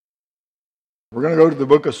We're going to go to the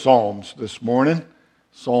book of Psalms this morning,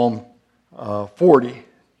 Psalm 40.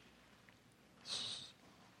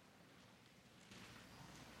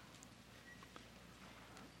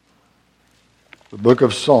 The book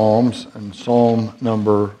of Psalms and Psalm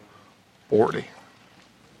number 40.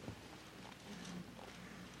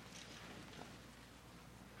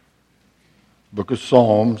 Book of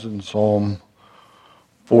Psalms and Psalm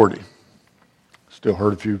 40. Still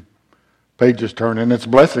heard a few pages turning. It's a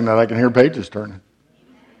blessing that I can hear pages turning.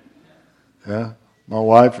 Yeah, my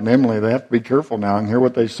wife and Emily, they have to be careful now and hear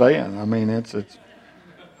what they're saying. I mean, it's a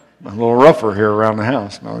little rougher here around the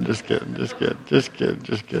house. No, just kidding.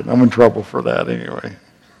 I'm in trouble for that anyway.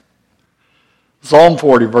 Psalm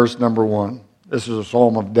 40, verse number 1. This is a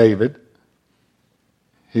psalm of David.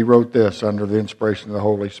 He wrote this under the inspiration of the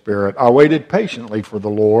Holy Spirit. I waited patiently for the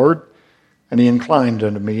Lord, and He inclined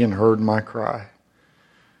unto me and heard my cry.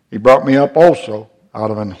 He brought me up also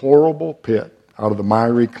out of an horrible pit, out of the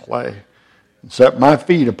miry clay, and set my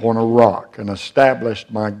feet upon a rock, and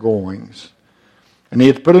established my goings. And He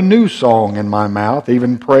hath put a new song in my mouth,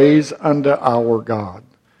 even praise unto our God.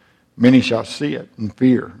 Many shall see it, and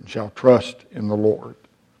fear, and shall trust in the Lord.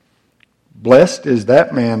 Blessed is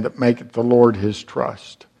that man that maketh the Lord his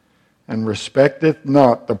trust, and respecteth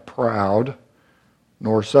not the proud,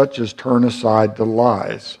 nor such as turn aside to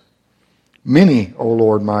lies. Many, O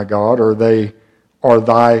Lord my God, are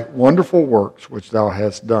thy wonderful works which thou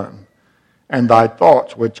hast done, and thy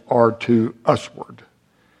thoughts which are to usward.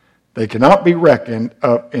 They cannot be reckoned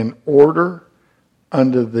up in order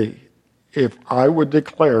unto thee. If I would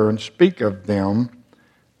declare and speak of them,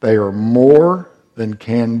 they are more than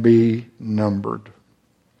can be numbered.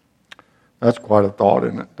 That's quite a thought,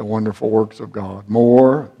 isn't it? The wonderful works of God.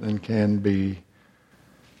 More than can be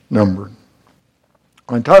numbered.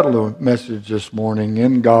 I entitled the message this morning,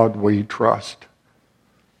 In God We Trust.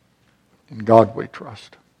 In God We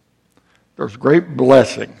Trust. There's great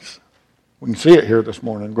blessings. We can see it here this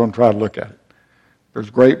morning. I'm going to try to look at it. There's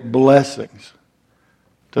great blessings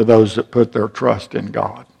to those that put their trust in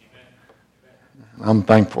God. I'm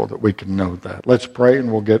thankful that we can know that. Let's pray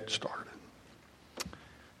and we'll get started.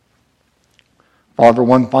 Father,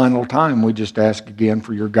 one final time, we just ask again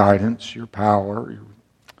for your guidance, your power,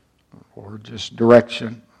 or just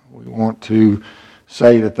direction. We want to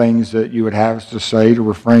say the things that you would have us to say, to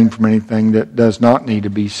refrain from anything that does not need to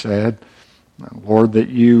be said. Lord, that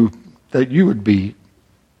you would be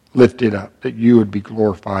lifted up, that you would be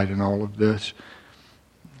glorified in all of this.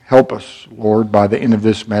 Help us, Lord, by the end of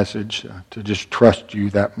this message to just trust you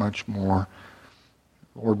that much more.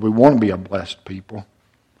 Lord, we want to be a blessed people.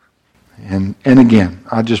 And again,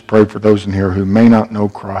 I just pray for those in here who may not know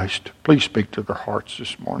Christ. Please speak to their hearts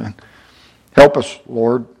this morning. Help us,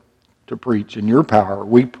 Lord, to preach in your power,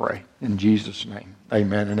 we pray. In Jesus' name,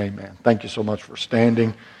 amen and amen. Thank you so much for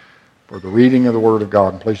standing for the reading of the Word of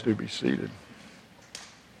God. And please do be seated.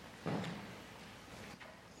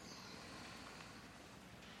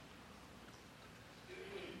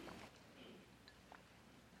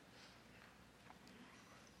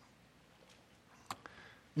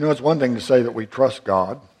 You know, it's one thing to say that we trust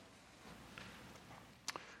God,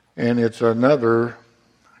 and it's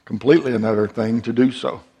completely another thing to do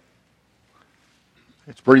so.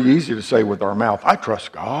 It's pretty easy to say with our mouth, I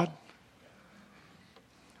trust God.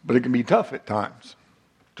 But it can be tough at times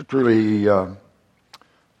to truly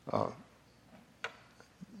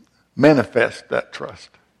manifest that trust,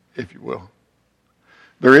 if you will.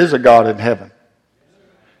 There is a God in heaven.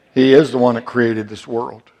 He is the one that created this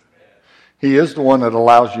world. He is the one that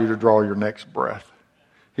allows you to draw your next breath.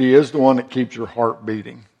 He is the one that keeps your heart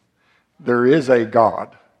beating. There is a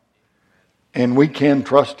God, and we can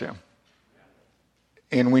trust Him.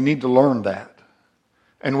 And we need to learn that.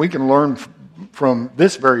 And we can learn from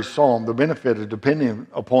this very psalm the benefit of depending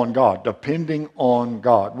upon God, depending on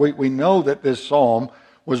God. We know that this psalm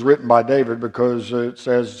was written by David because it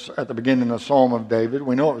says at the beginning of the Psalm of David.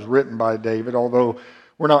 We know it was written by David, although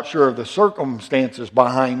we're not sure of the circumstances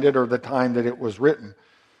behind it or the time that it was written.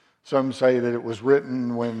 Some say that it was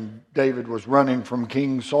written when David was running from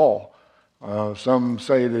King Saul. Some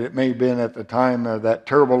say that it may have been at the time of that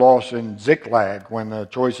terrible loss in Ziklag when the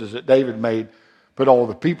choices that David made put all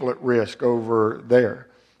the people at risk over there.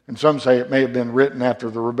 And some say it may have been written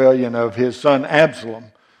after the rebellion of his son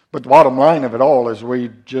Absalom. But the bottom line of it all is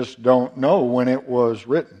we just don't know when it was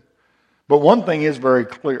written. But one thing is very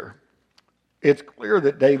clear. It's clear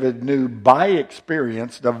that David knew by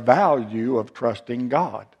experience the value of trusting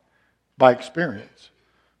God. By experience.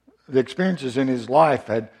 The experiences in his life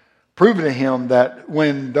had proven to him that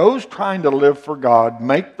when those trying to live for God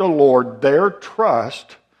make the Lord their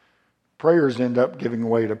trust, prayers end up giving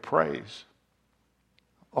way to praise.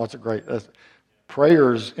 Oh, it's a great.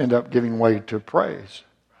 Prayers end up giving way to praise.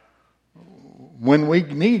 When we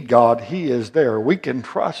need God, He is there. We can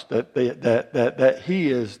trust that He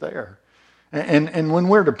is there. And when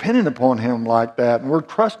we're dependent upon Him like that, and we're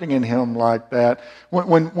trusting in Him like that,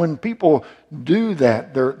 when people do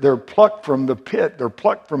that, they're plucked from the pit. They're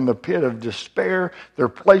plucked from the pit of despair. They're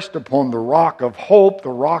placed upon the rock of hope, the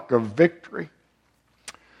rock of victory.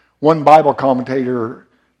 One Bible commentator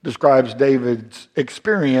describes David's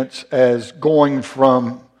experience as going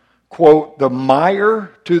from, quote, the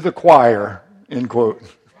mire to the choir, end quote.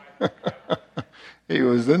 He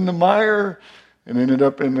was in the mire and ended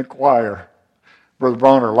up in the choir. Brother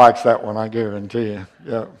Bronner likes that one, I guarantee you.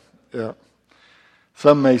 Yeah.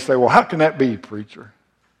 Some may say, well, how can that be, preacher?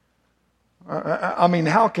 I mean,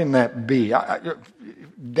 how can that be?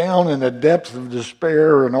 Down in the depths of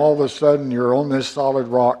despair and all of a sudden you're on this solid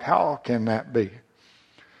rock. How can that be?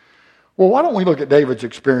 Well, why don't we look at David's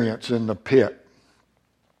experience in the pit?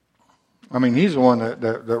 I mean, he's the one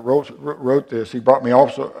that wrote this. He brought me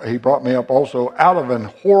up also out of an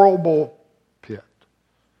horrible pit.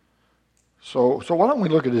 So why don't we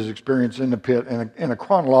look at his experience in the pit in a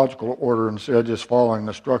chronological order instead of just following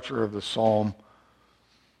the structure of the psalm.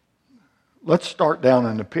 Let's start down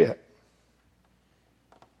in the pit.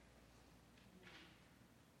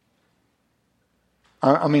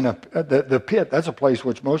 I mean, the pit, that's a place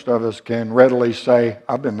which most of us can readily say,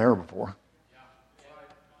 I've been there before.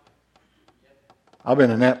 I've been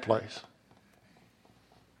in that place.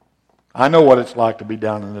 I know what it's like to be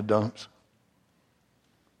down in the dumps.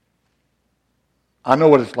 I know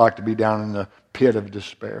what it's like to be down in the pit of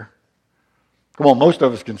despair. Come on, most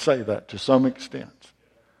of us can say that to some extent.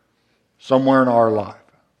 Somewhere in our life.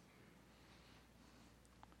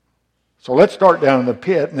 So let's start down in the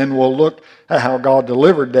pit, and then we'll look at how God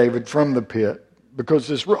delivered David from the pit. Because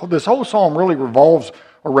this whole psalm really revolves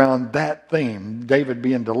around that theme, David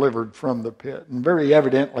being delivered from the pit. And very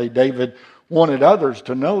evidently, David wanted others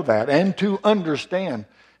to know that and to understand.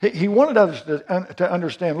 He wanted others to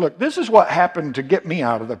understand, look, this is what happened to get me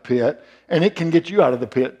out of the pit, and it can get you out of the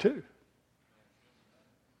pit too.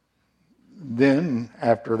 Then,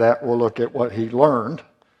 after that, we'll look at what he learned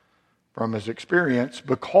from his experience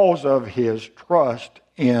because of his trust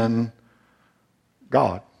in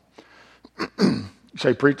God. You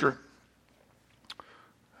say, preacher,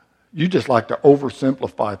 you just like to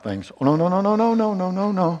oversimplify things. Oh,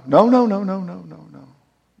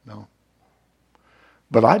 no.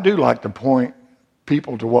 But I do like to point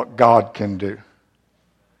people to what God can do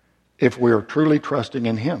if we are truly trusting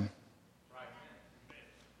in Him.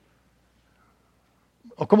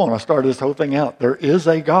 Oh, come on, I started this whole thing out. There is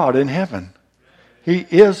a God in heaven. He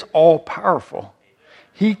is all-powerful.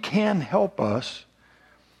 He can help us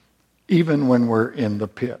even when we're in the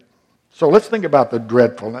pit. So let's think about the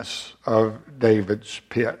dreadfulness of David's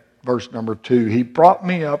pit. Verse number 2, He brought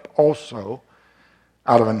me up also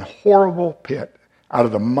out of an horrible pit, out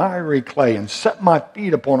of the miry clay, and set my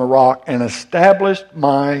feet upon a rock and established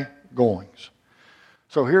my goings.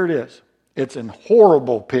 So here it is. It's an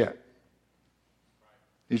horrible pit.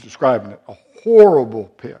 He's describing it. A horrible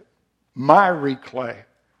pit. Miry clay.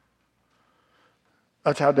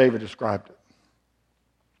 That's how David described it.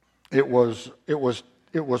 It was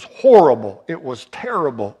horrible. It was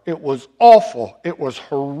terrible. It was awful. It was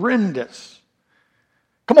horrendous.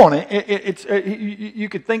 Come on, you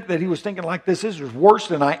could think that he was thinking like this is worse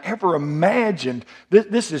than I ever imagined.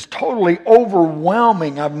 This is totally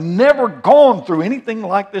overwhelming. I've never gone through anything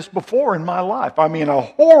like this before in my life. I mean, a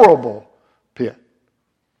horrible pit.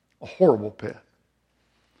 A horrible pit.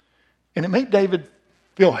 And it made David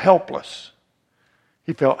feel helpless.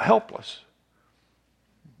 He felt helpless.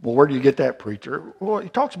 Well, where do you get that, preacher? Well, he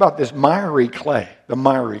talks about this miry clay, the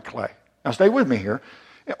miry clay. Now, stay with me here.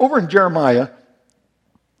 Over in Jeremiah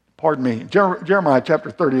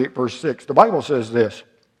chapter 38, verse 6, the Bible says this.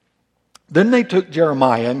 Then they took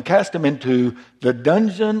Jeremiah and cast him into the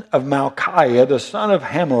dungeon of Malchiah, the son of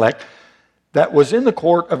Hamelech, that was in the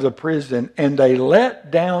court of the prison, and they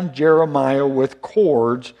let down Jeremiah with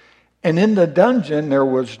cords, and in the dungeon there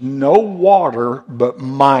was no water but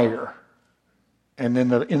mire. And then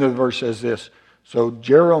the end of the verse says this, so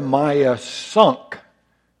Jeremiah sunk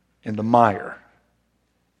in the mire.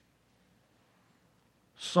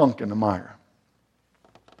 Sunk in the mire.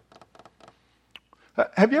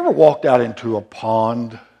 Have you ever walked out into a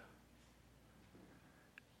pond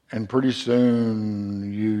and pretty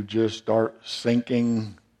soon you just start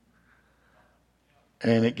sinking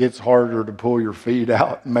and it gets harder to pull your feet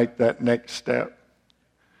out and make that next step?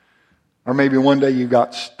 Or maybe one day you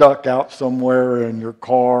got stuck out somewhere in your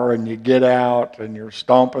car and you get out and you're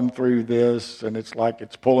stomping through this and it's like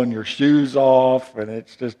it's pulling your shoes off and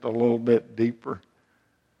it's just a little bit deeper.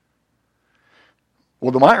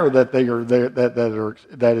 Well, the mire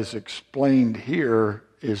that is explained here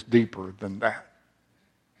is deeper than that.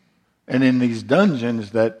 And in these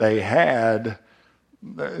dungeons that they had,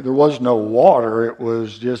 there was no water. It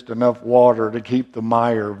was just enough water to keep the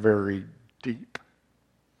mire very deep.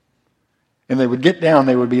 And they would get down,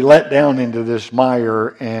 they would be let down into this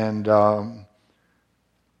mire, and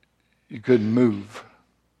you couldn't move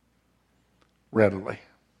readily.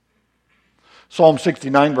 Psalm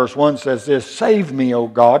 69 verse 1 says this, "Save me, O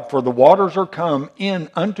God, for the waters are come in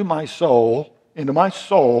unto my soul, into my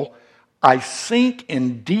soul. I sink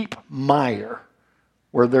in deep mire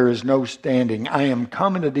where there is no standing. I am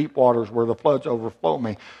come into deep waters where the floods overflow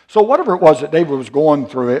me." So whatever it was that David was going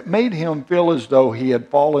through, it made him feel as though he had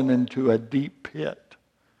fallen into a deep pit.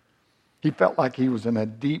 He felt like he was in a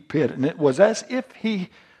deep pit. And it was as if he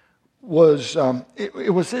was,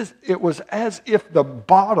 it was as if the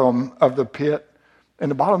bottom of the pit, and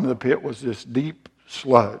the bottom of the pit was this deep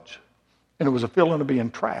sludge. And it was a feeling of being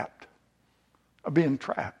trapped.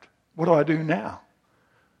 What do I do now?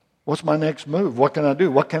 What's my next move? What can I do?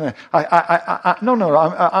 What can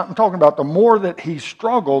I'm talking about the more that he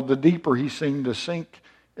struggled, the deeper he seemed to sink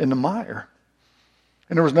in the mire.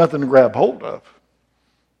 And there was nothing to grab hold of.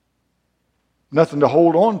 Nothing to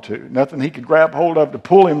hold on to. Nothing he could grab hold of to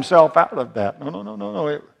pull himself out of that.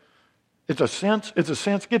 No. It's a sense,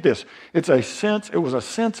 get this. It was a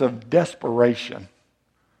sense of desperation.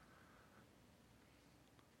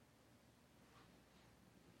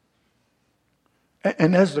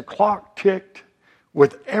 And as the clock ticked,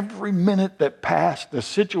 with every minute that passed, the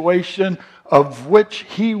situation of which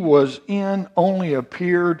he was in only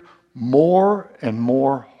appeared more and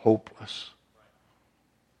more hopeless.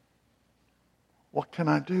 What can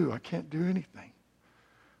I do? I can't do anything.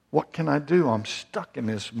 What can I do? I'm stuck in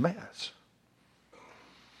this mess.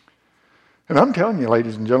 And I'm telling you,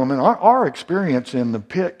 ladies and gentlemen, our experience in the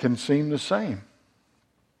pit can seem the same.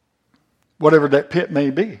 Whatever that pit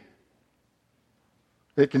may be.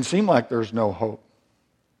 It can seem like there's no hope.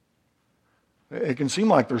 It can seem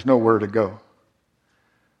like there's nowhere to go.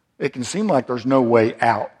 It can seem like there's no way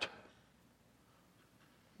out.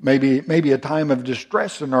 Maybe a time of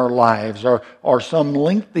distress in our lives or some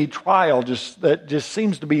lengthy trial that just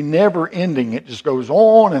seems to be never ending. It just goes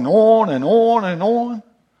on and on and on and on.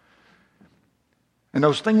 And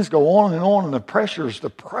those things go on, and the pressures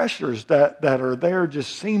that are there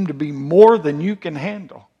just seem to be more than you can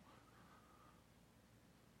handle.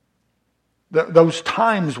 Those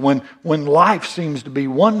times when life seems to be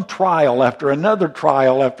one trial after another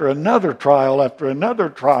trial after another trial after another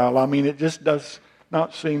trial. I mean, it just does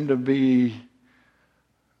not seem to be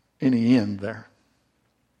any end there.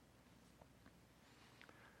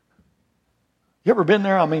 You ever been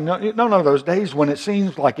there? I mean, none of those days when it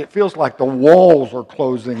feels like the walls are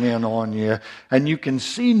closing in on you and you can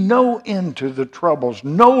see no end to the troubles,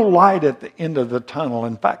 no light at the end of the tunnel.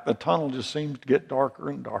 In fact, the tunnel just seems to get darker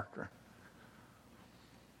and darker.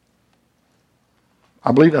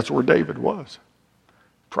 I believe that's where David was.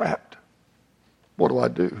 Trapped. What do I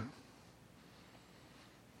do?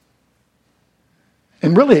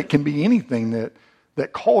 And really it can be anything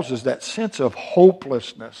that causes that sense of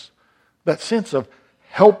hopelessness, that sense of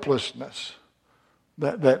helplessness,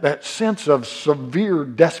 that sense of severe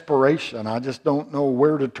desperation. I just don't know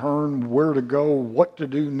where to turn, where to go, what to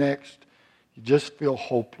do next. You just feel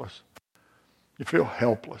hopeless. You feel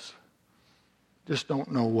helpless. Just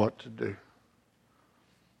don't know what to do.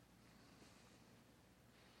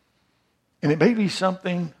 And it may be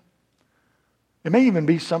something, it may even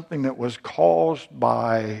be something that was caused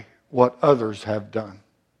by what others have done.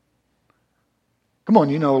 Come on,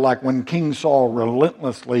 like when King Saul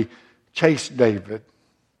relentlessly chased David,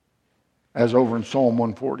 as over in Psalm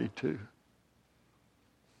 142.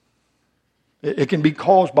 It can be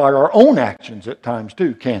caused by our own actions at times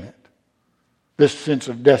too, can it? This sense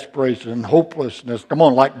of desperation and hopelessness. Come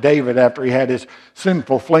on, like David after he had his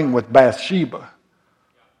sinful fling with Bathsheba.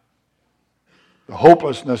 The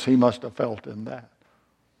hopelessness he must have felt in that.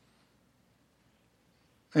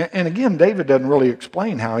 And again, David doesn't really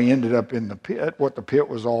explain how he ended up in the pit, what the pit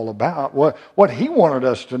was all about. What he wanted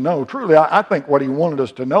us to know, truly, I think what he wanted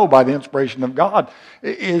us to know by the inspiration of God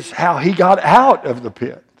is how he got out of the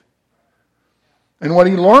pit. And what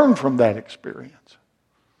he learned from that experience.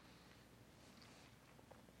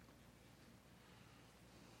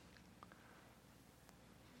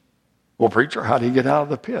 Well, preacher, how did he get out of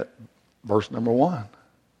the pit? Verse number 1.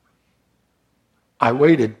 I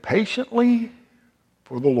waited patiently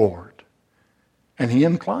for the Lord, and he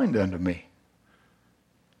inclined unto me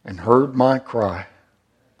and heard my cry.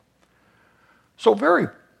 So very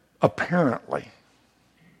apparently,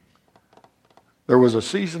 there was a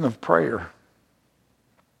season of prayer.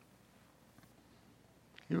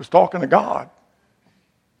 He was talking to God.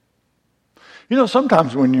 You know,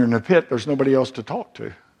 sometimes when you're in a pit, there's nobody else to talk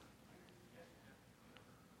to.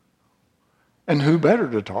 And who better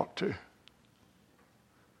to talk to?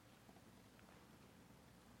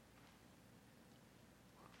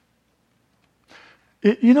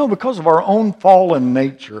 You know, because of our own fallen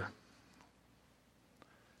nature,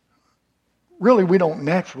 really we don't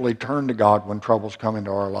naturally turn to God when troubles come into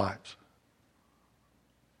our lives.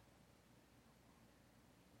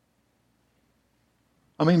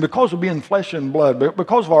 I mean, because of being flesh and blood, but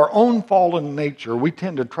because of our own fallen nature, we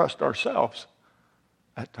tend to trust ourselves.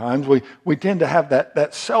 At times, we tend to have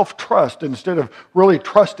that self-trust instead of really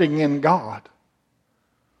trusting in God.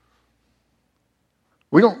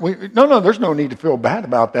 There's no need to feel bad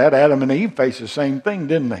about that. Adam and Eve faced the same thing,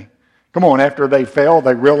 didn't they? Come on, after they fell,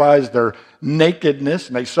 they realized their nakedness,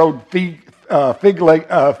 and they sewed fig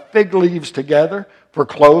leaves together for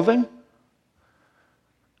clothing.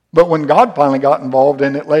 But when God finally got involved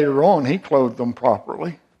in it later on, he clothed them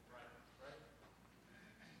properly.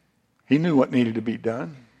 He knew what needed to be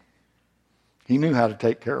done. He knew how to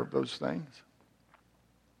take care of those things.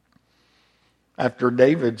 After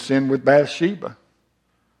David sinned with Bathsheba,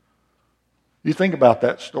 you think about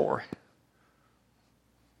that story.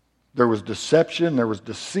 There was deception, there was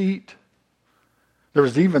deceit. There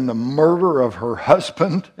was even the murder of her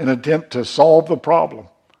husband in an attempt to solve the problem.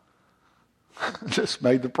 Just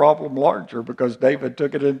made the problem larger because David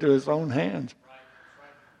took it into his own hands.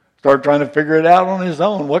 Started trying to figure it out on his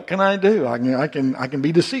own. What can I do? I can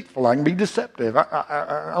be deceitful. I can be deceptive.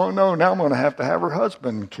 Oh no, now I'm going to have her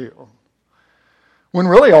husband killed. When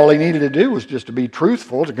really all he needed to do was just to be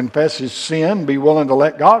truthful, to confess his sin, be willing to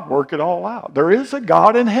let God work it all out. There is a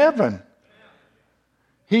God in heaven.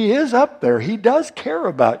 He is up there. He does care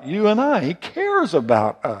about you and I. He cares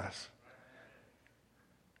about us.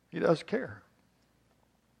 He does care.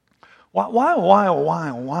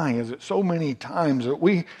 Why is it so many times that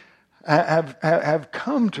we have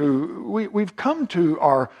come to we've come to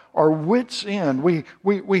our wits' end?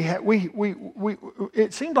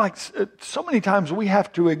 It seems like so many times we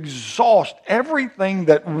have to exhaust everything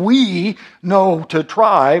that we know to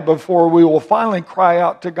try before we will finally cry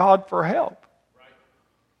out to God for help.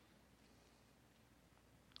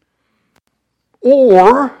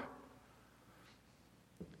 Or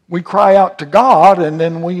we cry out to God and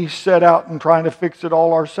then we set out and trying to fix it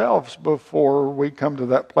all ourselves before we come to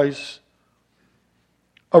that place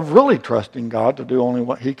of really trusting God to do only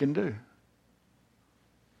what He can do.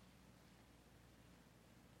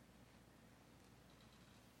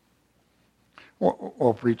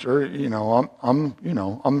 Well, preacher, I'm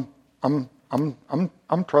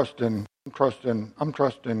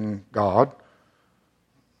trusting God.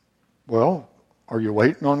 Well, are you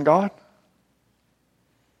waiting on God?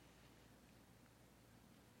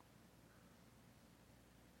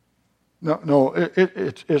 No.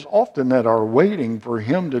 It's often that our waiting for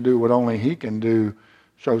Him to do what only He can do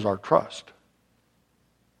shows our trust.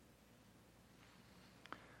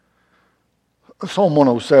 Psalm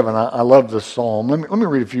 107, I love this psalm. Let me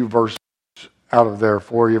read a few verses out of there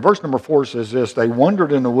for you. Verse number 4 says this: They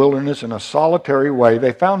wandered in the wilderness in a solitary way.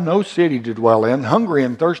 They found no city to dwell in. Hungry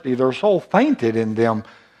and thirsty, their soul fainted in them.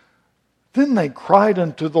 Then they cried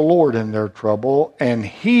unto the Lord in their trouble, and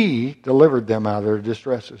He delivered them out of their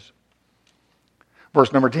distresses.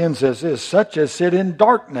 Verse number 10 says this: Such as sit in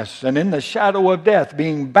darkness and in the shadow of death,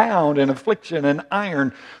 being bound in affliction and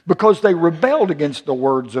iron, because they rebelled against the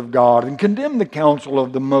words of God and condemned the counsel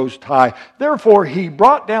of the Most High. Therefore He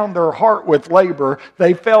brought down their heart with labor.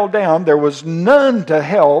 They fell down. There was none to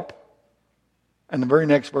help. And the very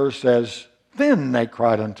next verse says, Then they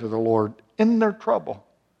cried unto the Lord in their trouble,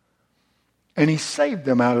 and He saved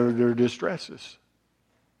them out of their distresses.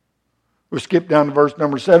 We skip down to verse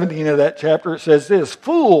number 17 of that chapter. It says this: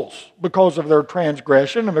 Fools, because of their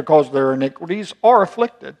transgression and because of their iniquities, are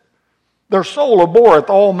afflicted. Their soul abhorreth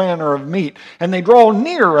all manner of meat, and they draw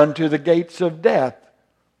near unto the gates of death.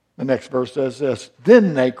 The next verse says this: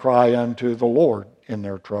 Then they cry unto the Lord in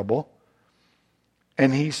their trouble,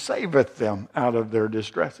 and He saveth them out of their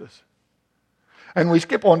distresses. And we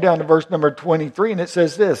skip on down to verse number 23, and it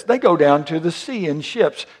says this: they go down to the sea in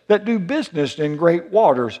ships that do business in great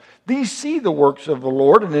waters. These see the works of the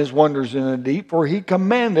Lord and his wonders in the deep, for he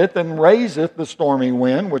commandeth and raiseth the stormy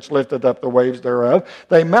wind, which lifteth up the waves thereof.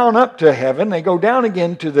 They mount up to heaven, they go down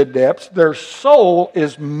again to the depths. Their soul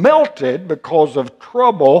is melted because of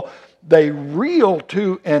trouble. They reel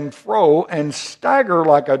to and fro and stagger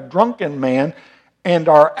like a drunken man, and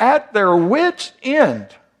are at their wits' end.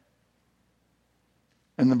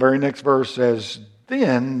 And the very next verse says,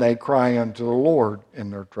 then they cry unto the Lord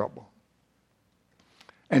in their trouble,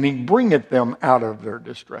 and he bringeth them out of their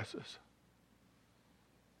distresses.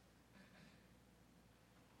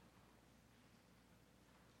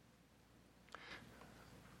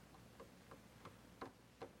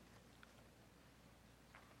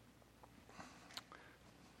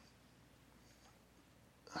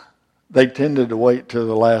 They tended to wait till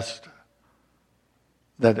the last,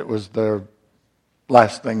 that it was their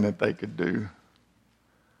last thing that they could do,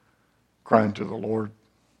 crying to the Lord,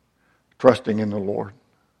 trusting in the Lord.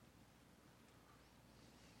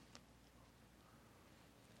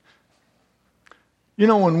 You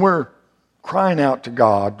know, when we're crying out to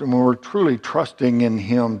God, and when we're truly trusting in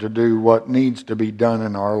him to do what needs to be done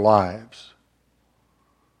in our lives,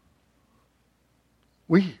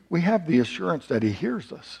 we have the assurance that he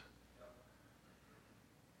hears us.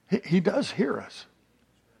 He does hear us.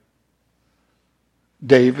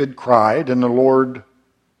 David cried, and the Lord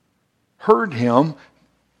heard him.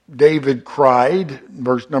 David cried,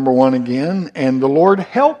 verse number 1 again, and the Lord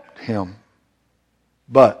helped him.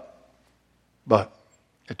 But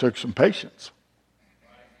it took some patience.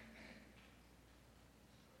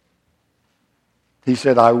 He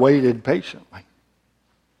said, I waited patiently.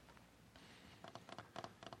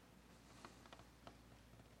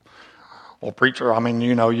 Well, preacher,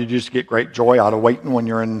 you just get great joy out of waiting when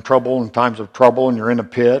you're in trouble, in times of trouble, and you're in a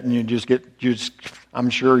pit, and I'm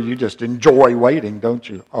sure you just enjoy waiting, don't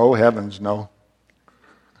you? Oh, heavens, no.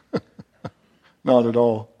 Not at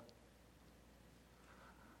all.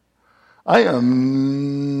 I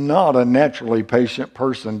am not a naturally patient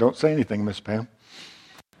person. Don't say anything, Miss Pam.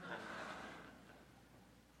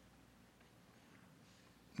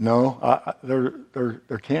 No,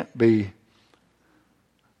 there can't be.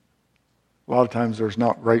 A lot of times there's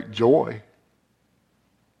not great joy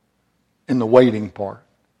in the waiting part.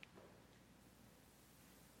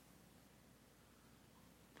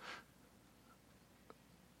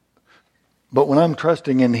 But when I'm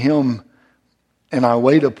trusting in him and I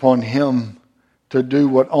wait upon him to do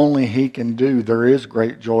what only he can do, there is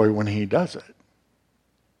great joy when he does it.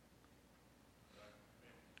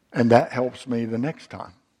 And that helps me the next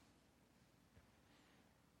time.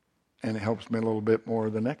 And it helps me a little bit more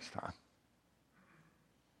the next time.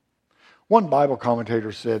 One Bible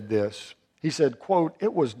commentator said this. He said, quote,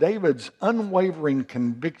 it was David's unwavering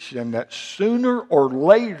conviction that sooner or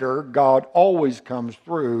later God always comes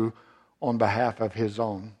through on behalf of his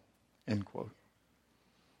own, end quote.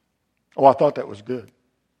 Oh, I thought that was good.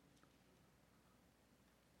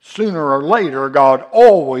 Sooner or later, God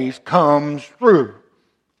always comes through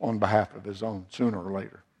on behalf of his own, sooner or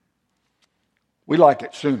later. We like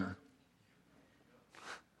it sooner.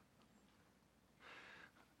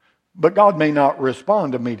 But God may not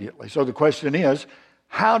respond immediately. So the question is,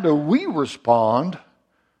 how do we respond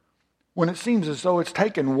when it seems as though it's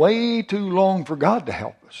taken way too long for God to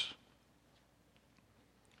help us?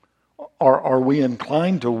 Are we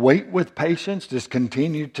inclined to wait with patience, just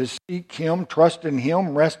continue to seek him, trust in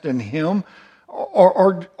him, rest in him?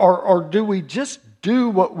 Or do we just do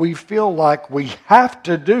what we feel like we have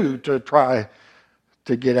to do to try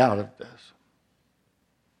to get out of this?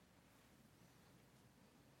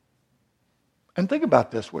 And think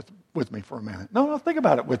about this with me for a minute. No, think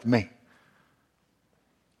about it with me.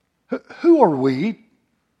 Who are we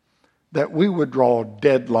that we would draw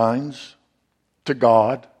deadlines to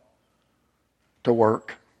God to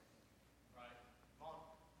work?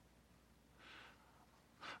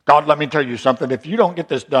 God, let me tell you something. If you don't get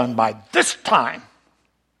this done by this time,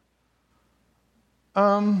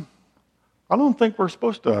 I don't think we're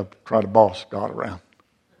supposed to try to boss God around.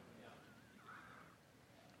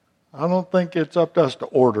 I don't think it's up to us to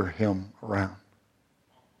order him around.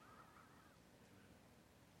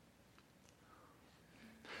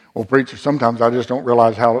 Well, preacher, sometimes I just don't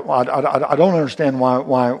realize how. I don't understand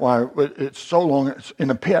why it's so long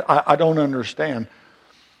in a pit. I don't understand.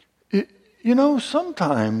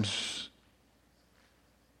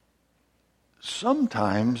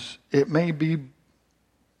 Sometimes it may be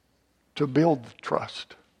to build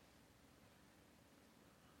trust.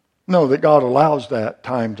 No, that God allows that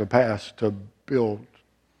time to pass to build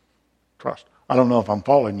trust. I don't know if I'm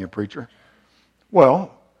following you, preacher.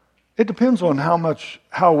 Well, it depends on how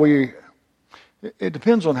we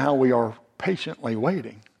are patiently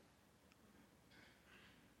waiting.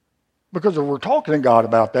 Because if we're talking to God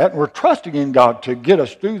about that, and we're trusting in God to get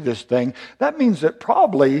us through this thing, that means that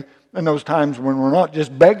probably in those times when we're not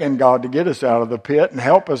just begging God to get us out of the pit and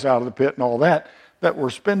help us out of the pit and all that, that we're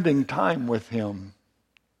spending time with Him.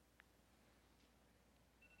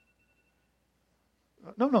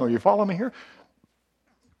 No, you follow me here?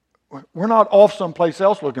 We're not off someplace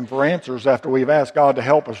else looking for answers after we've asked God to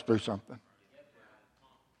help us through something.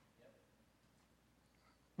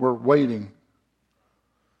 We're waiting.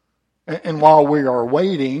 And while we are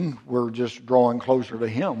waiting, we're just drawing closer to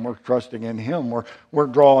Him. We're trusting in Him. We're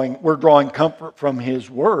drawing comfort from His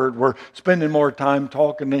Word. We're spending more time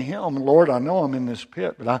talking to Him. Lord, I know I'm in this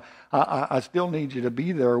pit, but I still need you to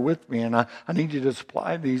be there with me, and I need you to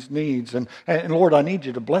supply these needs. And Lord, I need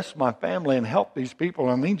you to bless my family and help these people.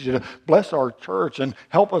 I need you to bless our church and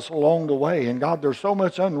help us along the way. And God, there's so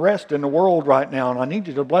much unrest in the world right now, and I need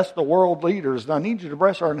you to bless the world leaders. And I need you to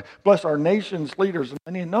bless our nation's leaders.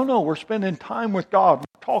 We're spending time with God,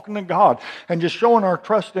 talking to God, and just showing our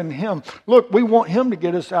trust in Him. Look, we want Him to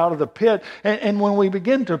get us out of the pit. And when we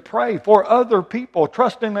begin to pray for other people,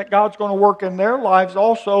 trusting that God's going to work in their lives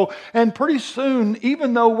also, and pretty soon,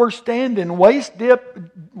 even though we're standing waist deep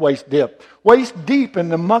in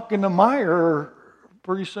the muck and the mire,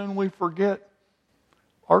 pretty soon we forget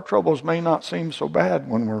our troubles may not seem so bad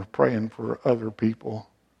when we're praying for other people.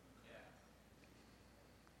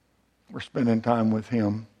 We're spending time with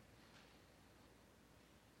Him.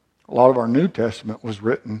 A lot of our New Testament was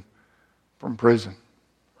written from prison.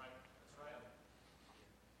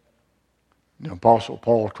 The Apostle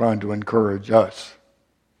Paul trying to encourage us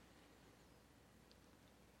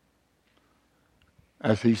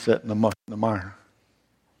as he sat in the muck and the mire.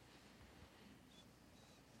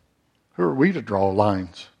 Who are we to draw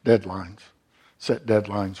lines, deadlines, set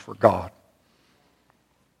deadlines for God?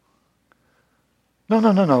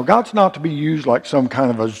 No. God's not to be used like some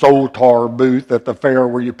kind of a Zoltar booth at the fair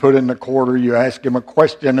where you put in the quarter, you ask Him a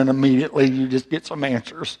question, and immediately you just get some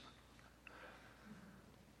answers.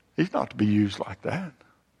 He's not to be used like that.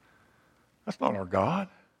 That's not our God.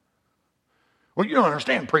 Well, you don't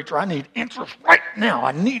understand, preacher. I need answers right now.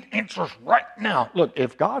 I need answers right now. Look,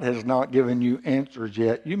 if God has not given you answers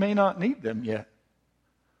yet, you may not need them yet.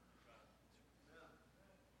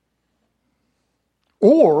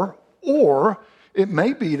 Or it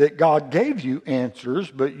may be that God gave you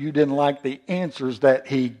answers, but you didn't like the answers that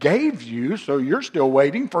He gave you, so you're still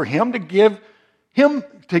waiting for Him to give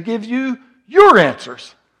you your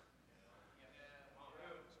answers.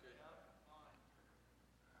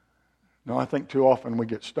 No, I think too often we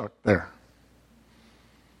get stuck there.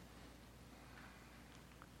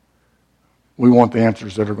 We want the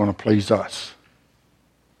answers that are going to please us,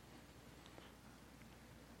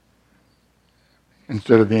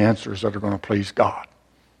 instead of the answers that are going to please God.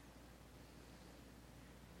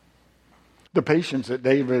 The patience that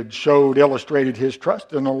David showed illustrated his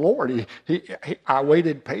trust in the Lord. I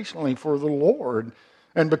waited patiently for the Lord.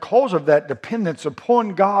 And because of that dependence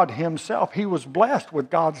upon God Himself, he was blessed with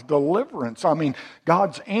God's deliverance.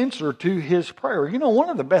 God's answer to his prayer. One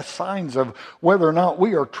of the best signs of whether or not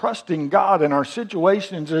we are trusting God in our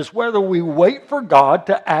situations is whether we wait for God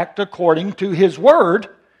to act according to His Word.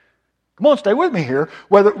 Come on, stay with me here.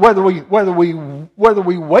 Whether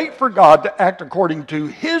we wait for God to act according to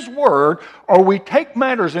His Word, or we take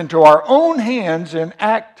matters into our own hands and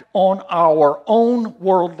act on our own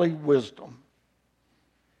worldly wisdom.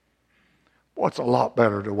 Well, it's a lot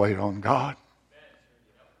better to wait on God.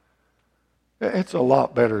 It's a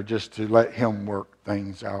lot better just to let Him work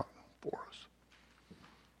things out for us.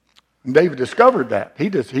 And David discovered that. He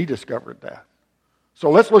discovered that.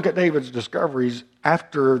 So let's look at David's discoveries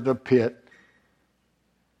after the pit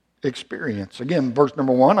experience. Again, verse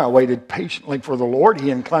number 1, I waited patiently for the Lord.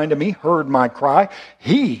 He inclined to me, heard my cry.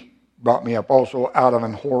 He brought me up also out of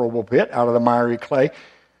an horrible pit, out of the miry clay,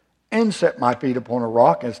 and set my feet upon a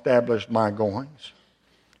rock and established my goings.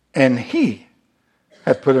 And He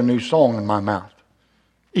hath put a new song in my mouth,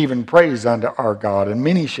 even praise unto our God. And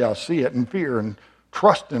many shall see it and fear and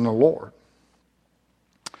trust in the Lord.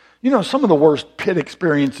 Some of the worst pit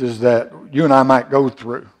experiences that you and I might go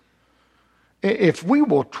through, if we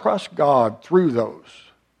will trust God through those,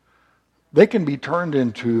 they can be turned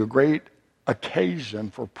into a great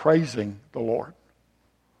occasion for praising the Lord,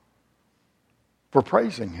 for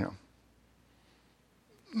praising Him.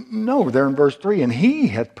 No, there in verse 3, and He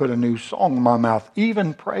hath put a new song in my mouth,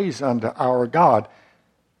 even praise unto our God.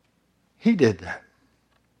 He did that.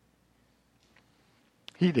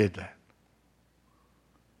 He did that.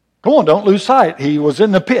 Come on, don't lose sight. He was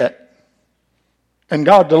in the pit, and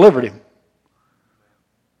God delivered him.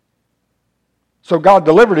 So God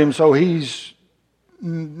delivered him, so he's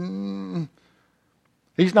not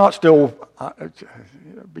still,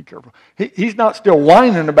 be careful, he's not still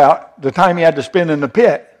whining about the time he had to spend in the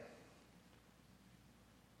pit.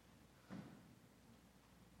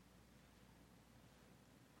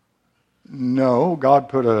 No, God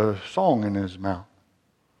put a song in his mouth.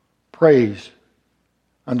 Praise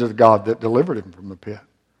unto the God that delivered him from the pit.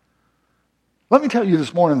 Let me tell you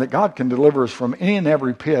this morning that God can deliver us from any and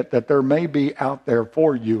every pit that there may be out there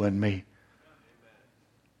for you and me.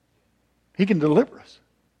 He can deliver us.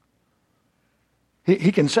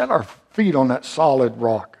 He can set our feet on that solid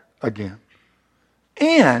rock again.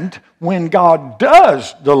 And when God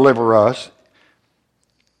does deliver us,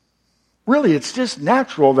 really it's just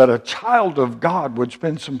natural that a child of God would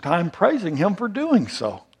spend some time praising Him for doing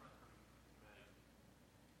so.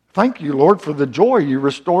 Thank you, Lord, for the joy you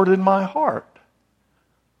restored in my heart.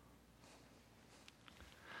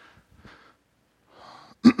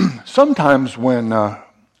 Sometimes when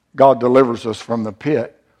God delivers us from the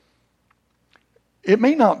pit, it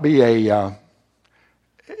may not be a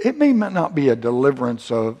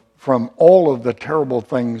deliverance from all of the terrible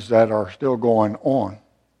things that are still going on.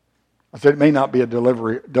 I said it may not be a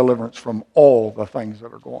deliverance from all the things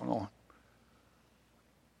that are going on.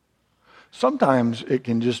 Sometimes it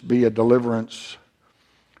can just be a deliverance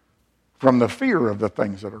from the fear of the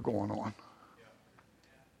things that are going on.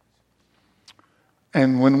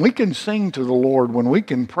 And when we can sing to the Lord, when we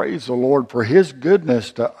can praise the Lord for His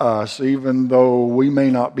goodness to us, even though we may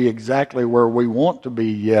not be exactly where we want to be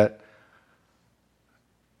yet,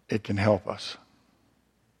 it can help us.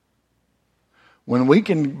 When we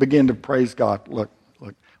can begin to praise God, look,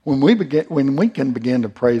 when we can begin to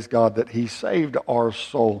praise God that He saved our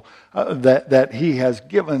soul, that He has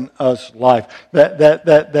given us life,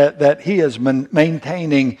 that He is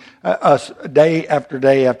maintaining us day after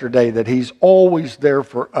day after day, that He's always there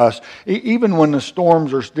for us, even when the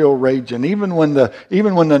storms are still raging, even when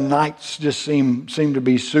the nights just seem to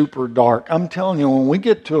be super dark. I'm telling you, when we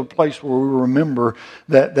get to a place where we remember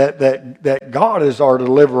that God is our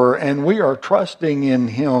deliverer and we are trusting in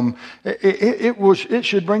Him, it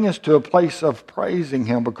should bring us to a place of praising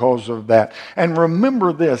Him because of that. And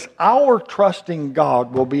remember this, our trusting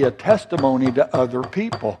God will be a testimony to other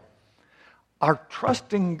people. Our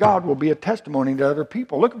trusting God will be a testimony to other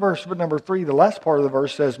people. Look at verse number 3. The last part of the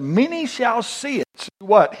verse says, many shall see it. See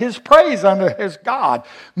what? His praise unto His God.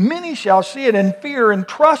 Many shall see it and fear and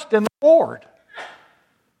trust in the Lord.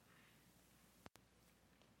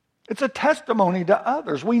 It's a testimony to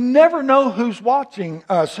others. We never know who's watching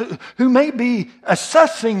us, who may be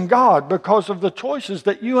assessing God because of the choices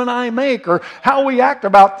that you and I make or how we act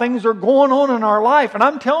about things that are going on in our life. And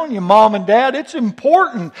I'm telling you, Mom and Dad, it's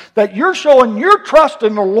important that you're showing your trust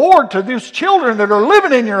in the Lord to these children that are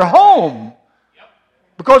living in your home.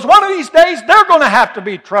 Because one of these days, they're going to have to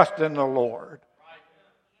be trusting the Lord.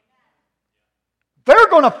 They're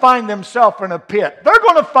going to find themselves in a pit. They're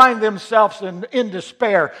going to find themselves in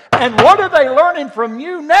despair. And what are they learning from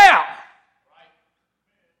you now?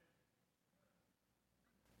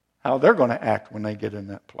 How they're going to act when they get in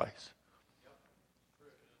that place.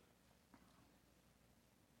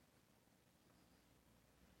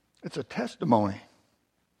 It's a testimony.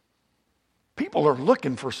 People are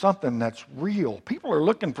looking for something that's real. People are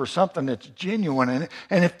looking for something that's genuine.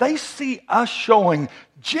 And if they see us showing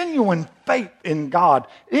genuine faith in God,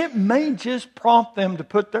 it may just prompt them to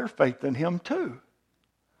put their faith in Him too.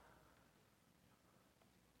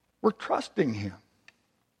 We're trusting Him.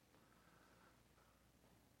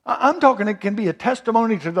 I'm talking it can be a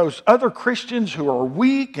testimony to those other Christians who are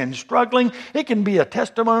weak and struggling. It can be a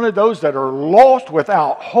testimony to those that are lost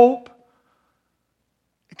without hope.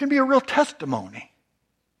 It can be a real testimony.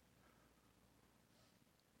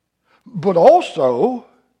 But also,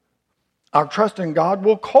 our trust in God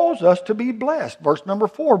will cause us to be blessed. Verse number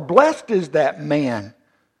 4, blessed is that man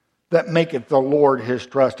that maketh the Lord his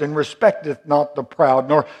trust, and respecteth not the proud,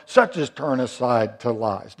 nor such as turn aside to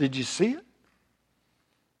lies. Did you see it?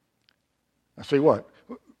 Now see what?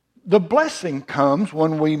 The blessing comes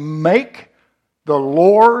when we make the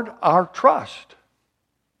Lord our trust.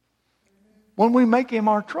 When we make Him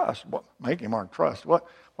our trust. What, make Him our trust? What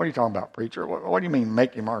are you talking about, preacher? What do you mean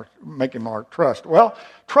make Him our trust? Well,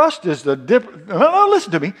 trust is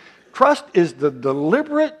listen to me. Trust is the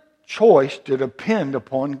deliberate choice to depend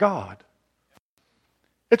upon God.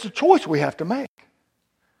 It's a choice we have to make.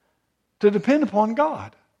 To depend upon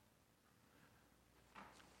God.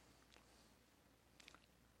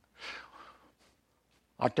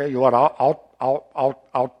 I'll tell you what,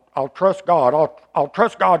 I'll trust God. I'll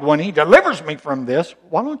trust God when He delivers me from this.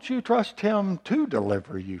 Why don't you trust Him to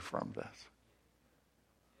deliver you from this?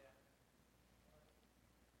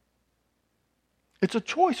 It's a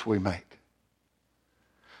choice we make.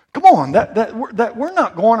 Come on, that we're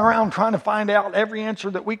not going around trying to find out every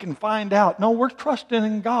answer that we can find out. No, we're trusting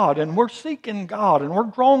in God, and we're seeking God, and we're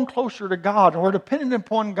drawn closer to God, and we're dependent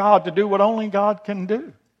upon God to do what only God can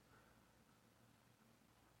do.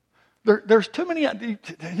 There's too many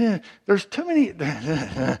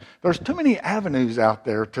avenues out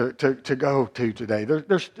there to go to today.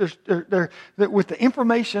 With the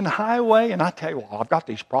information highway, and I tell you, well, I've got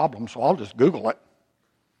these problems, so I'll just Google it.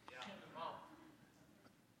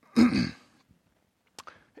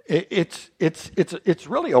 It's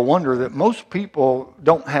really a wonder that most people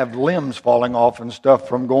don't have limbs falling off and stuff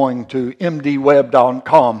from going to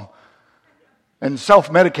mdweb.com and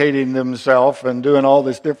self-medicating themselves and doing all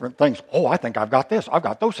these different things. Oh, I think I've got this. I've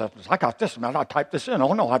got those symptoms. I got this. Man, I typed this in.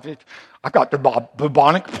 Oh, no, I've got the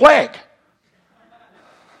bubonic plague.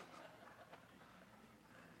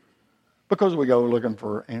 Because we go looking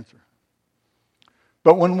for answers.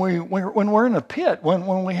 But when we're in a pit,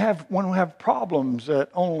 when we have problems that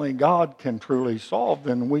only God can truly solve,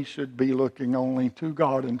 then we should be looking only to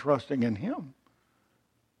God and trusting in Him.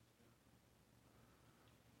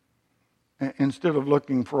 Instead of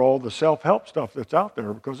looking for all the self-help stuff that's out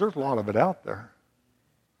there, because there's a lot of it out there.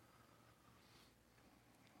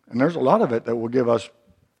 And there's a lot of it that will give us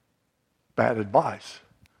bad advice.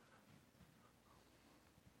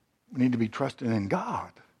 We need to be trusting in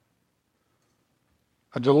God.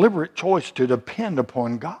 A deliberate choice to depend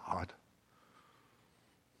upon God.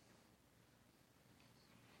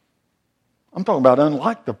 I'm talking about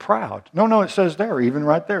unlike the proud. No, it says there, even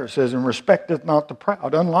right there. It says, and respecteth not the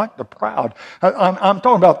proud. Unlike the proud. I'm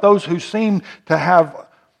talking about those who seem to have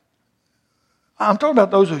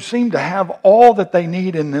all that they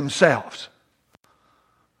need in themselves.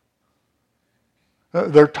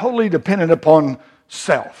 They're totally dependent upon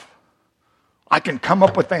self. I can come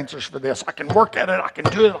up with answers for this. I can work at it. I can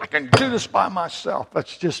do it. I can do this by myself.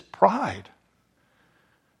 That's just pride.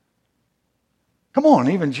 Come on,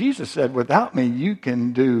 even Jesus said, without me, you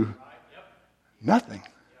can do nothing.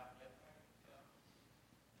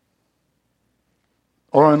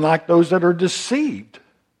 Or unlike those that are deceived.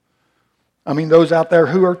 I mean, those out there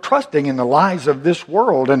who are trusting in the lies of this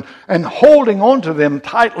world and holding on to them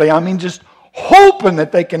tightly. I mean, just hoping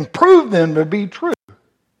that they can prove them to be true.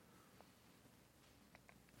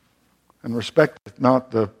 And respecteth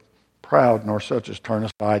not the proud, nor such as turn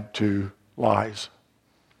aside to lies.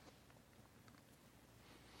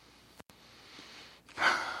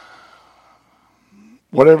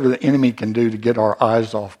 Whatever the enemy can do to get our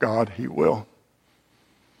eyes off God, he will.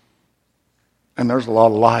 And there's a lot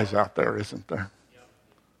of lies out there, isn't there?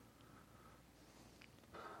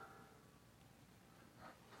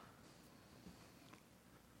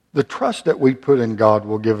 The trust that we put in God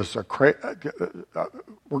will give us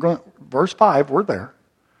verse 5, we're there.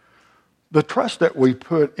 The trust that we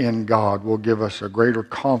put in God will give us a greater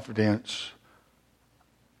confidence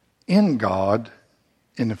in God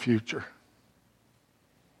in the future.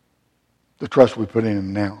 The trust we put in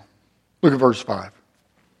Him now. Look at verse 5.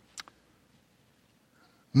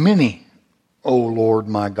 Many, O Lord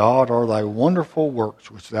my God, are thy wonderful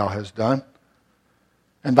works which thou hast done,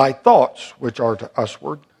 and thy thoughts which are to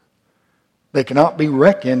usward. They cannot be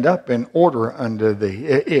reckoned up in order unto thee.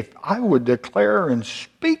 If I would declare and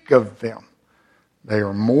speak of them, they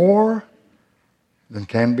are more than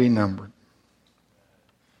can be numbered.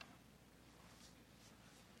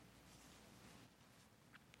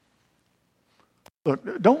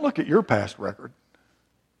 Look, don't look at your past record.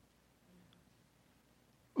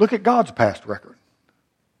 Look at God's past record.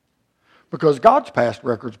 Because God's past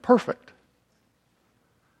record's perfect.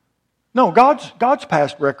 No, God's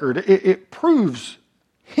past record, it proves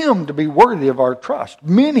Him to be worthy of our trust.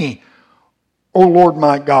 Many, O Lord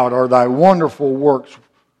my God, are thy wonderful works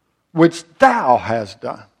which thou hast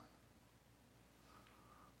done.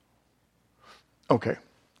 Okay.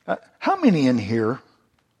 How many in here,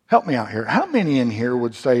 help me out here, how many in here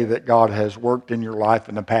would say that God has worked in your life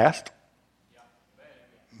in the past?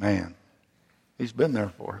 Man, He's been there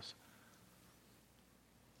for us.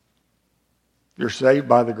 You're saved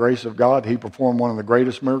by the grace of God. He performed one of the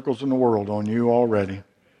greatest miracles in the world on you already.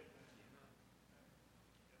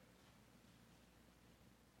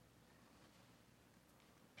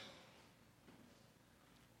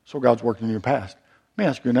 So God's working in your past. Let me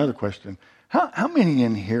ask you another question. How many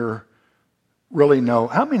in here really know,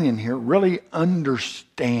 how many in here really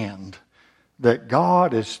understand that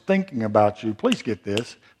God is thinking about you. Please get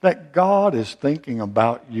this. That God is thinking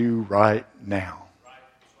about you right now.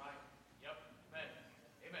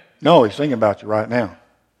 No, He's thinking about you right now.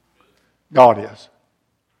 God is.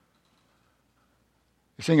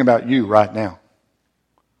 He's thinking about you right now.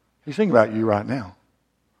 He's thinking about you right now.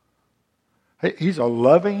 He's a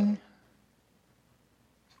loving,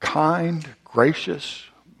 kind, gracious,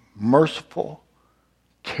 merciful,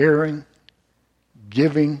 caring,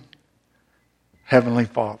 giving Heavenly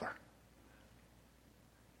Father.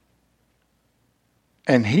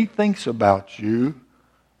 And He thinks about you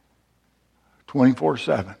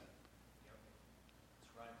 24/7.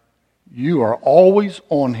 You are always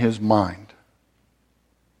on His mind.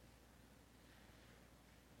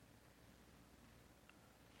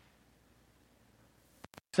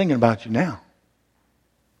 He's thinking about you now.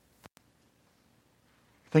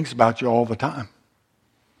 He thinks about you all the time.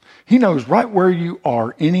 He knows right where you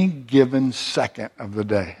are any given second of the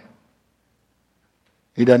day.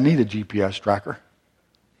 He doesn't need a GPS tracker.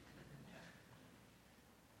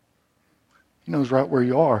 He knows right where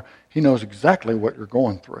you are. He knows exactly what you're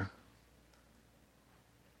going through.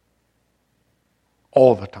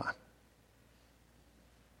 All the time.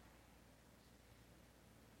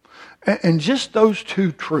 And just those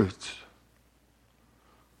two truths,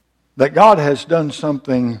 that God has done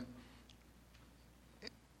something,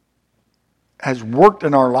 has worked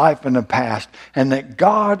in our life in the past, and that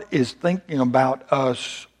God is thinking about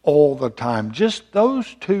us all the time. Just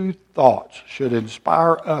those two thoughts should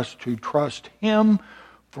inspire us to trust Him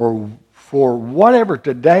for whatever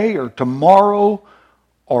today or tomorrow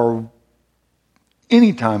or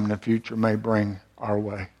any time in the future may bring our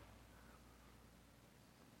way.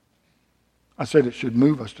 I said it should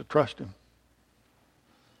move us to trust Him.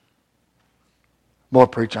 Boy,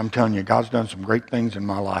 preacher, I'm telling you, God's done some great things in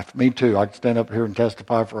my life. Me too. I could stand up here and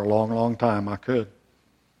testify for a long, long time. I could.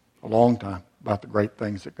 A long time about the great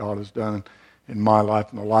things that God has done in my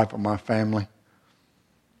life and the life of my family.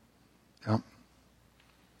 Yep.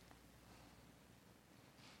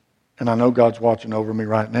 And I know God's watching over me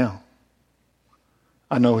right now.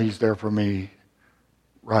 I know He's there for me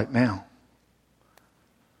right now.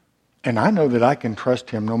 And I know that I can trust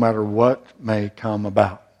Him no matter what may come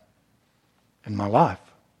about in my life.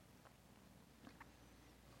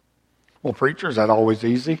 Well, preacher, is that always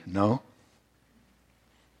easy? No.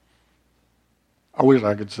 I wish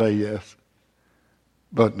I could say yes.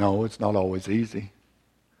 But no, it's not always easy.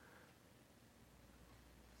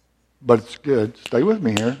 But it's good. Stay with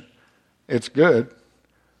me here. It's good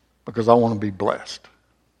because I want to be blessed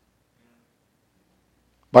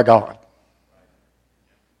by God.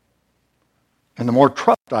 And the more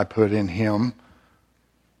trust I put in Him,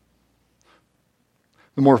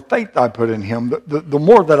 the more faith I put in Him, the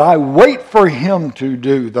more that I wait for Him to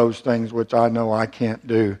do those things which I know I can't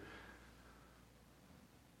do,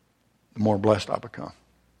 the more blessed I become.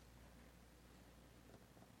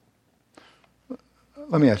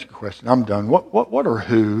 Let me ask you a question. I'm done. What or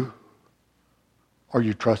who are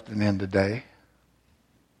you trusting in today?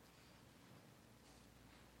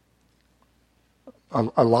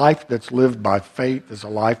 A life that's lived by faith is a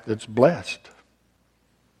life that's blessed.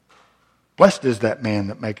 Blessed is that man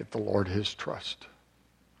that maketh the Lord his trust.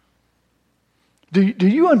 Do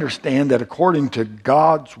you understand that according to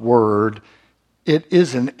God's Word, it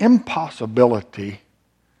is an impossibility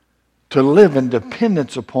to live in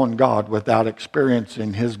dependence upon God without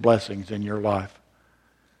experiencing His blessings in your life?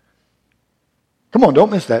 Come on, don't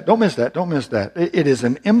miss that. Don't miss that. Don't miss that. It is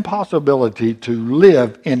an impossibility to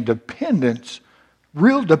live in dependence,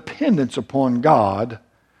 real dependence upon God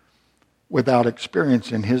without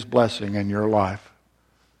experiencing His blessing in your life.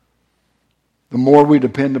 The more we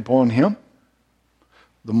depend upon Him,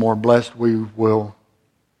 the more blessed we will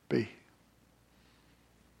be.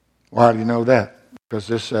 Well, how do you know that? Because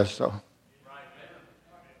this says so.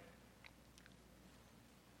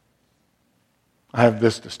 I have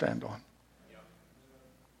this to stand on.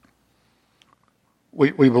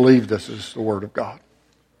 We believe this is the Word of God.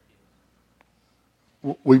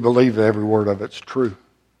 We believe that every word of it's true.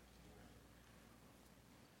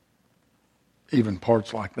 Even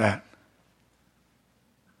parts like that.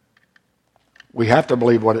 We have to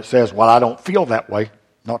believe what it says. Well, I don't feel that way. I'm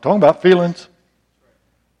not talking about feelings.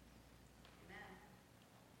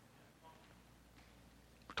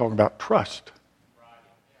 We're talking about trust.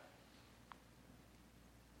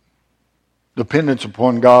 Dependence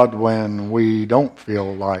upon God when we don't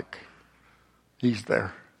feel like He's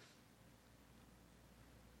there.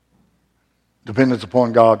 Dependence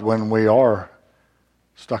upon God when we are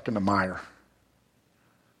stuck in the mire.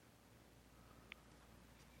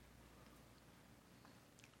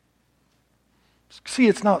 See,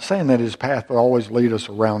 it's not saying that his path will always lead us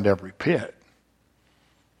around every pit.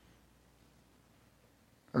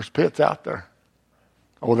 There's pits out there.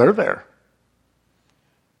 Oh, they're there.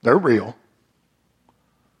 They're real.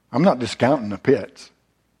 I'm not discounting the pits.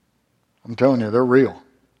 I'm telling you, they're real.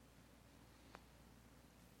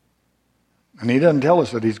 And he doesn't tell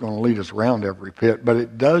us that he's going to lead us around every pit, but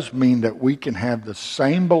it does mean that we can have the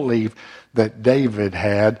same belief that David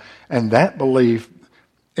had, and that belief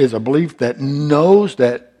is a belief that knows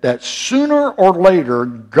that sooner or later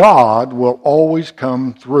God will always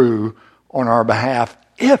come through on our behalf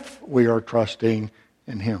if we are trusting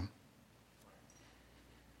in him.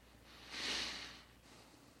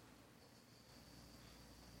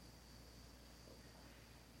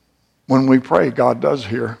 When we pray, God does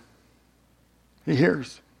hear. He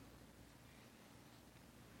hears.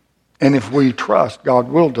 And if we trust, God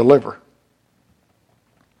will deliver.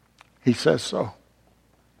 He says so.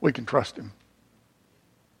 We can trust him.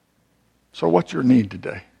 So what's your need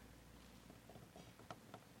today?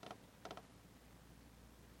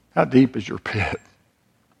 How deep is your pit?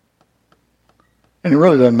 And it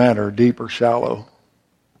really doesn't matter, deep or shallow.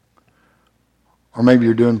 Or maybe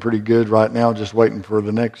you're doing pretty good right now, just waiting for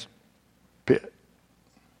the next pit.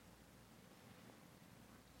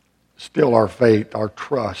 Still, our faith, our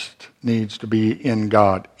trust needs to be in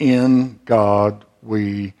God. In God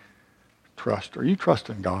we trust. Are you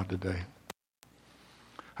trusting God today?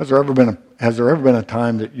 Has there ever been a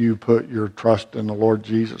time that you put your trust in the Lord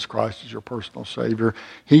Jesus Christ as your personal Savior?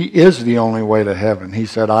 He is the only way to heaven. He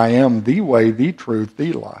said, I am the way, the truth,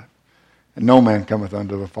 the life. And no man cometh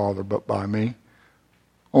unto the Father but by me.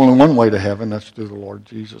 Only one way to heaven, that's through the Lord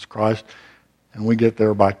Jesus Christ. And we get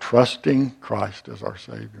there by trusting Christ as our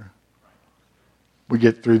Savior. We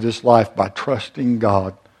get through this life by trusting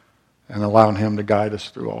God and allowing him to guide us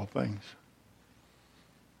through all things.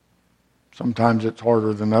 Sometimes it's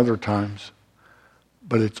harder than other times,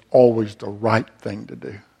 but it's always the right thing to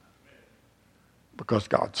do because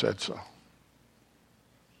God said so.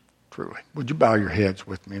 Truly. Would you bow your heads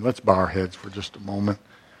with me? Let's bow our heads for just a moment,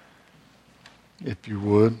 if you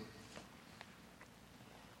would.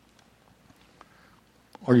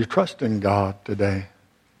 Are you trusting God today?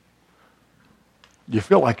 Do you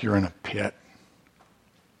feel like you're in a pit?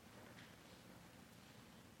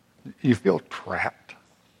 You feel trapped?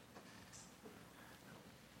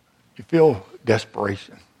 You feel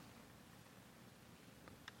desperation?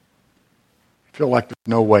 You feel like there's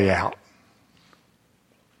no way out?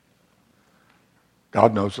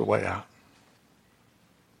 God knows the way out.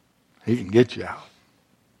 He can get you out.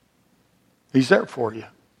 He's there for you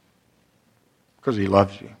because he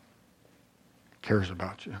loves you, cares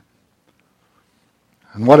about you.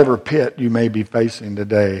 And whatever pit you may be facing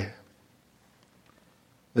today,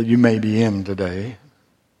 that you may be in today,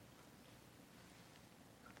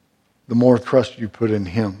 the more trust you put in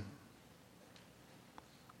him,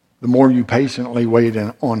 the more you patiently wait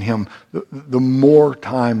on him, the more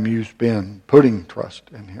time you spend putting trust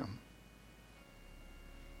in him,